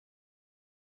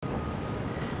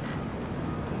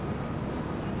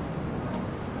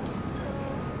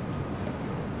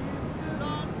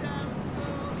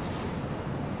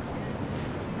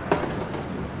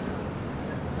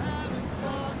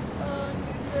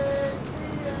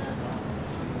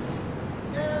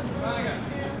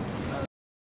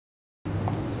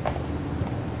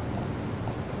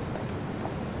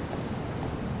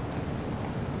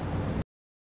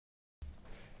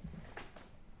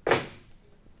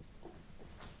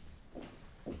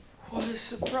a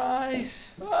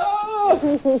surprise.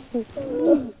 Oh.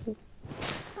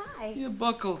 Hi. You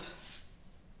buckled.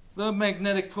 The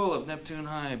magnetic pull of Neptune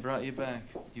High brought you back.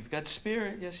 You've got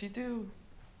spirit, yes you do.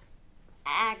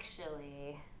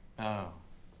 Actually... Oh.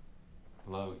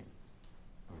 Logan.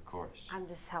 Of course. I'm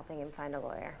just helping him find a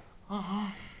lawyer.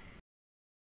 Uh-huh.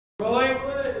 Rolling.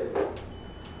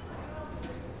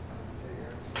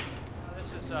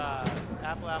 This is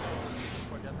apple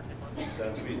for Denver.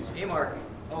 Sounds sweet. A mark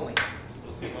only.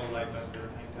 We'll see more life after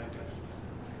hang time test.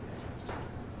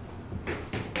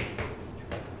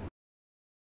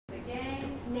 The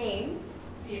gang name.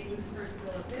 See if who's first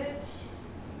little bitch.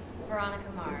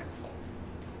 Veronica Mars.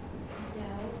 No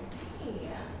way.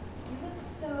 You look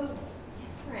so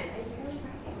different. I barely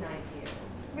recognize you.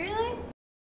 Really?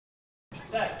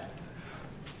 Set.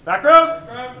 Back row.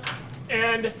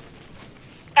 And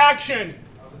action.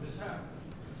 How did this happen?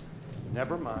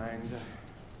 Never mind.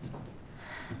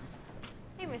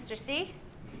 Hey, Mr. C.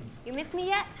 You miss me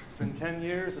yet? It's been 10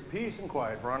 years of peace and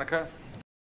quiet, Veronica.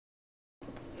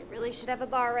 You really should have a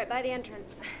bar right by the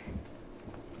entrance.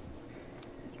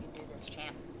 You can do this,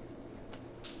 champ.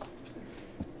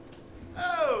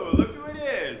 Oh, look who it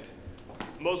is.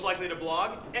 Most likely to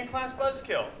blog and class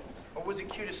buzzkill. Or was it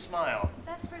cutest smile?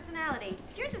 Best personality.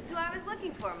 You're just who I was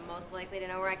looking for. Most likely to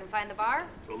know where I can find the bar.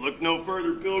 So look no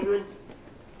further, Pilgrim.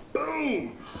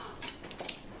 Boom!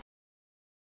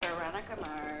 Veronica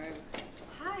Mars.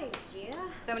 Hi, Gia.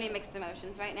 So many mixed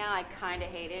emotions right now. I kind of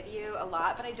hated you a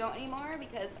lot, but I don't anymore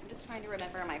because I'm just trying to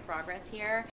remember my progress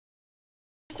here.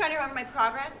 Just trying to remember my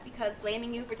progress because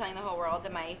blaming you for telling the whole world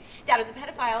that my dad was a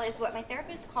pedophile is what my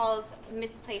therapist calls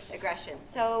misplaced aggression.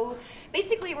 So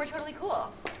basically, we're totally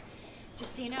cool.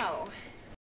 Just so you know.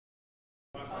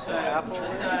 Apple.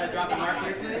 Drop a mark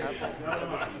here,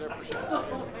 please.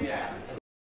 Yeah.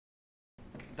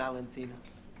 Valentina.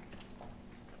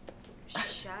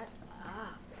 Shut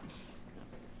up.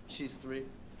 She's 3.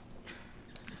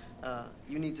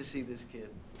 You need to see this kid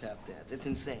tap dance. It's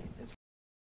insane. It's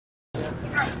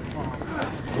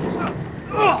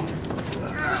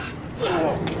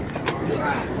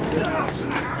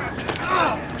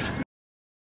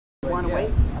Want to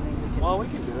wait? Well, we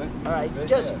can do it. All right,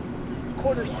 just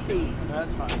quarter speed.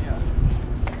 That's fine, yeah.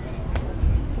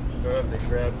 So if they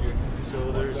grabbed your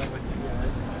shoulders.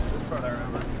 This part I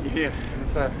remember. Yeah,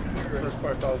 this first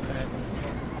part's all the same.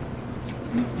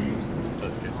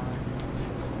 That's good.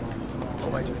 Oh,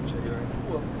 wait, you can check it right.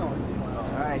 Well, no.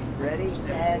 All right, ready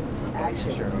and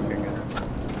action. Sure, okay, good.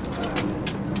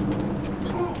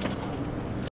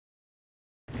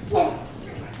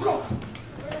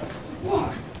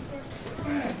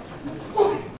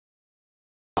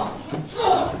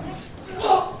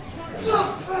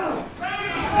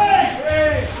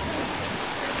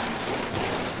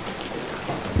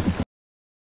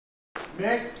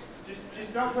 Mick,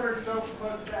 just don't put her so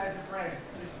close to the edge of the frame.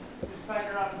 Just tighten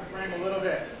her up in the frame a little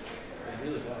bit.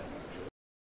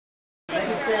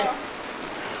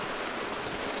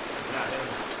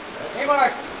 Hey,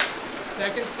 Mark.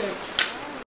 Second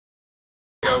stage.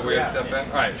 Go weird stuff in. All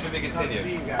right, should we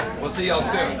continue? We'll see y'all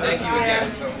soon. Thank you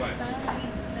again so much.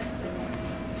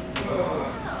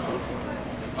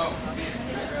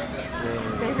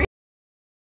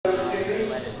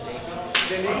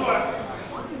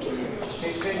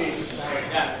 Hey, Cindy.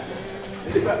 Yeah.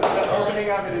 The opening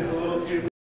of it is a little too.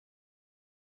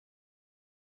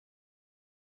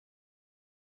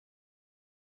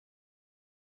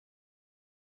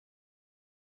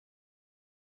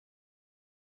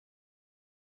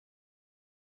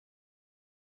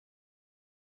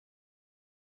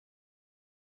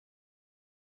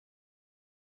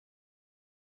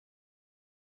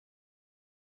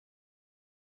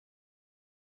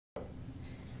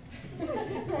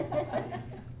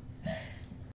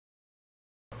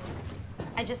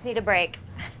 I just need a break.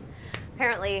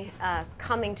 Apparently,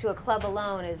 coming to a club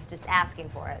alone is just asking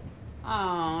for it. Oh,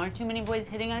 are too many boys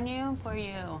hitting on you? Poor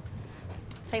you.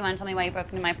 So you want to tell me why you broke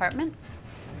into my apartment?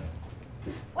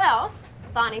 Well,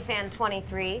 Bonnie fan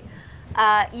 23,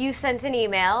 you sent an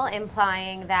email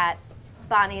implying that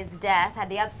Bonnie's death had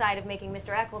the upside of making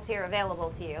Mr. Echolls here available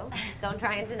to you. Don't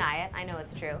try and deny it. I know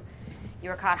it's true. You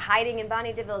were caught hiding in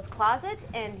Bonnie DeVille's closet,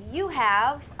 and you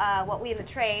have what we in the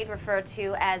trade refer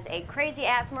to as a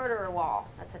crazy-ass murderer wall.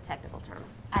 That's a technical term.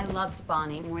 I loved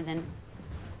Bonnie more than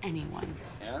anyone.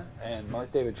 Yeah, and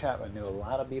Mark David Chapman knew a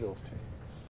lot of Beatles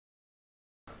tunes.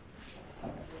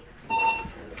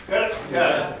 Good.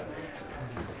 Yeah,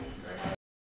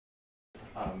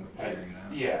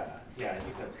 I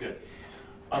think that's good.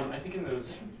 I think in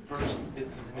those first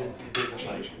bits of his, there's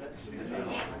like,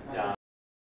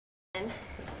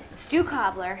 Stu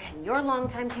Cobbler and your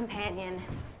longtime companion,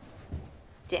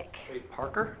 Dick. Wait,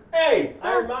 Parker? Hey,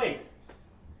 Iron Mike.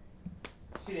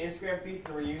 See the Instagram feed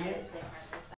for the reunion?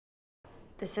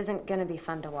 This isn't gonna be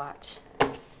fun to watch.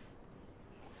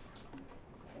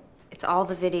 It's all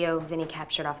the video Vinny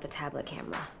captured off the tablet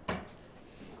camera.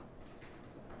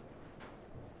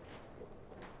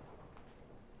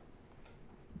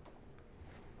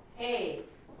 Hey,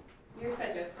 you're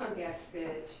such a punk-ass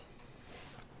bitch.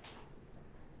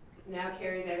 Now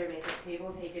Carrie's at her makeup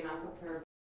table, taking her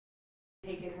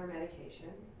medication.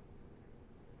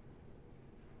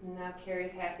 Now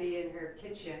Carrie's happy in her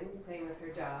kitchen, playing with her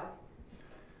dog.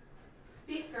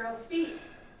 Speak, girl, speak.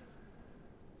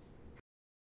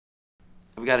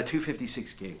 I've got a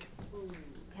 256 gig.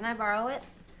 Can I borrow it?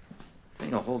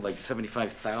 Thing'll hold like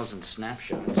 75,000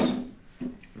 snapshots.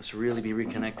 Must really be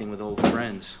reconnecting with old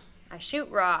friends. I shoot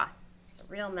raw. It's a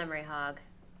real memory hog.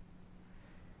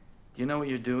 Do you know what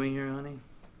you're doing here, honey?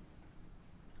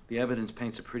 The evidence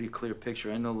paints a pretty clear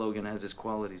picture. I know Logan has his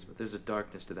qualities, but there's a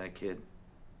darkness to that kid.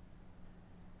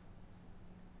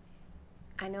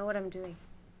 I know what I'm doing.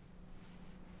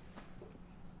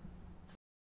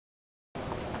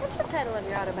 That's the title of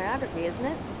your autobiography, isn't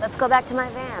it? Let's go back to my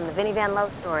van, the Vinny Van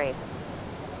love story.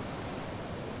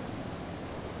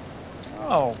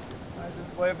 Oh,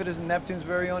 what if it isn't Neptune's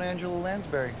very own Angela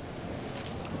Lansbury?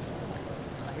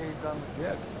 I hear you've gone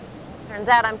legit. Turns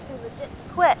out I'm too legit to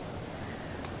quit.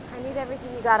 I need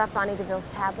everything you got off Bonnie DeVille's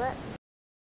tablet.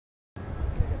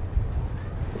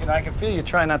 You know, I can feel you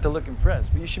trying not to look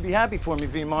impressed, but you should be happy for me,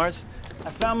 V. Mars. I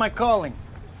found my calling.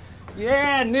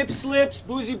 Yeah, nip slips,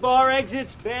 boozy bar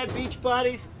exits, bad beach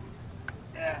bodies.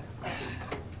 Yeah.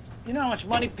 You know how much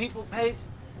money people pay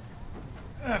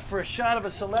for a shot of a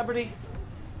celebrity?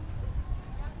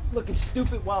 Looking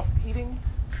stupid whilst eating?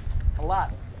 A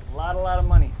lot of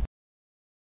money.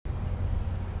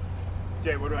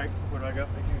 Jay, where do I go?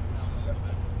 Thank you.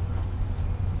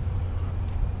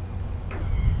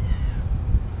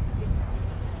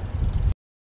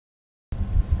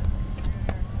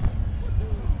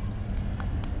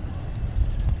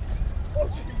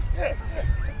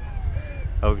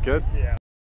 That was good? Yeah.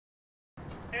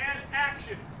 And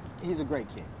action. He's a great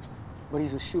kid, but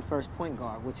he's a shoot-first point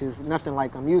guard, which is nothing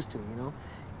like I'm used to, you know?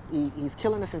 He's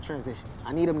killing us in transition.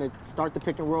 I need him to start the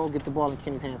pick and roll, get the ball in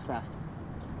Kenny's hands faster.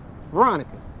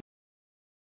 Veronica.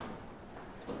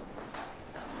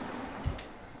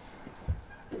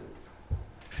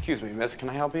 Excuse me, miss, can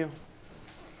I help you?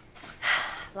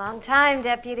 Long time,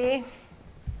 deputy.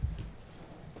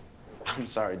 I'm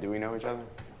sorry, do we know each other?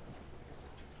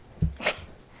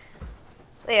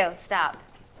 Leo, stop.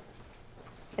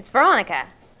 It's Veronica.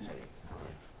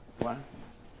 What?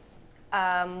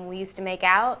 We used to make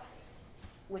out,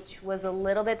 which was a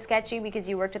little bit sketchy because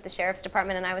you worked at the sheriff's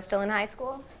department and I was still in high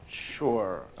school.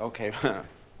 Sure, okay.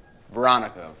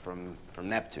 Veronica from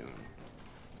Neptune.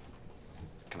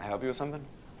 Can I help you with something?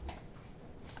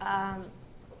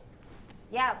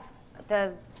 Yeah,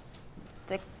 the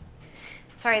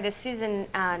Susan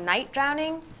Knight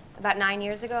drowning about 9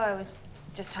 years ago. I was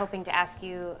just hoping to ask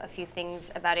you a few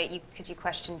things about it because you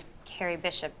questioned Carrie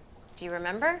Bishop. Do you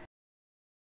remember?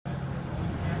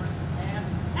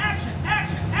 Action,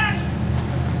 action, action.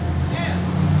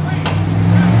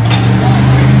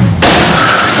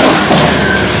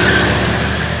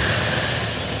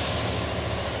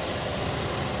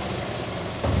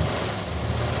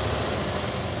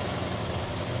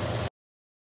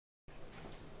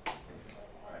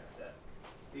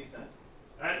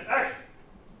 And action.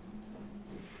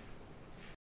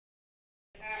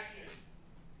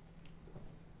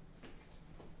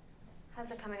 How's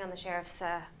it coming on the sheriff's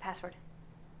password?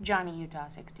 Johnny Utah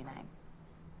 69.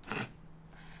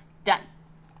 Done.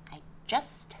 I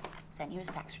just sent you his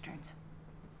tax returns.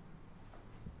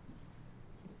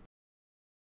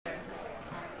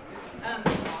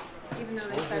 Even though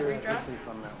they said redraft?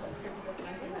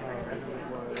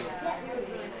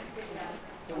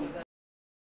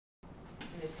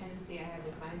 And the tendency I have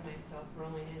to find myself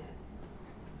rolling in it.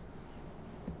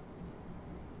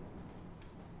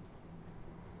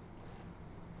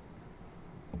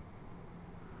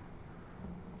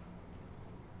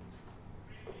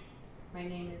 My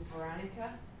name is Veronica,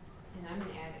 and I'm an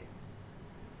addict.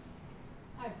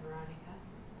 Hi, Veronica.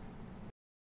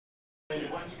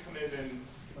 Why don't you come in and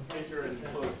enter and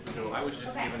close the door? I was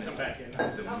just given come back in.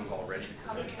 the move already.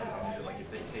 Like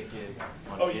if they take it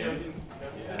on Oh, in, you didn't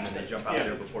notice that? and then they jump out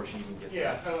there before she even gets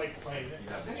Yeah, up. kind of like playing it. You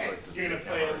have the Okay. choices. You're gonna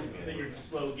play it that you're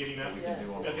slow getting up? We can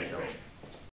do all Okay, of great. it.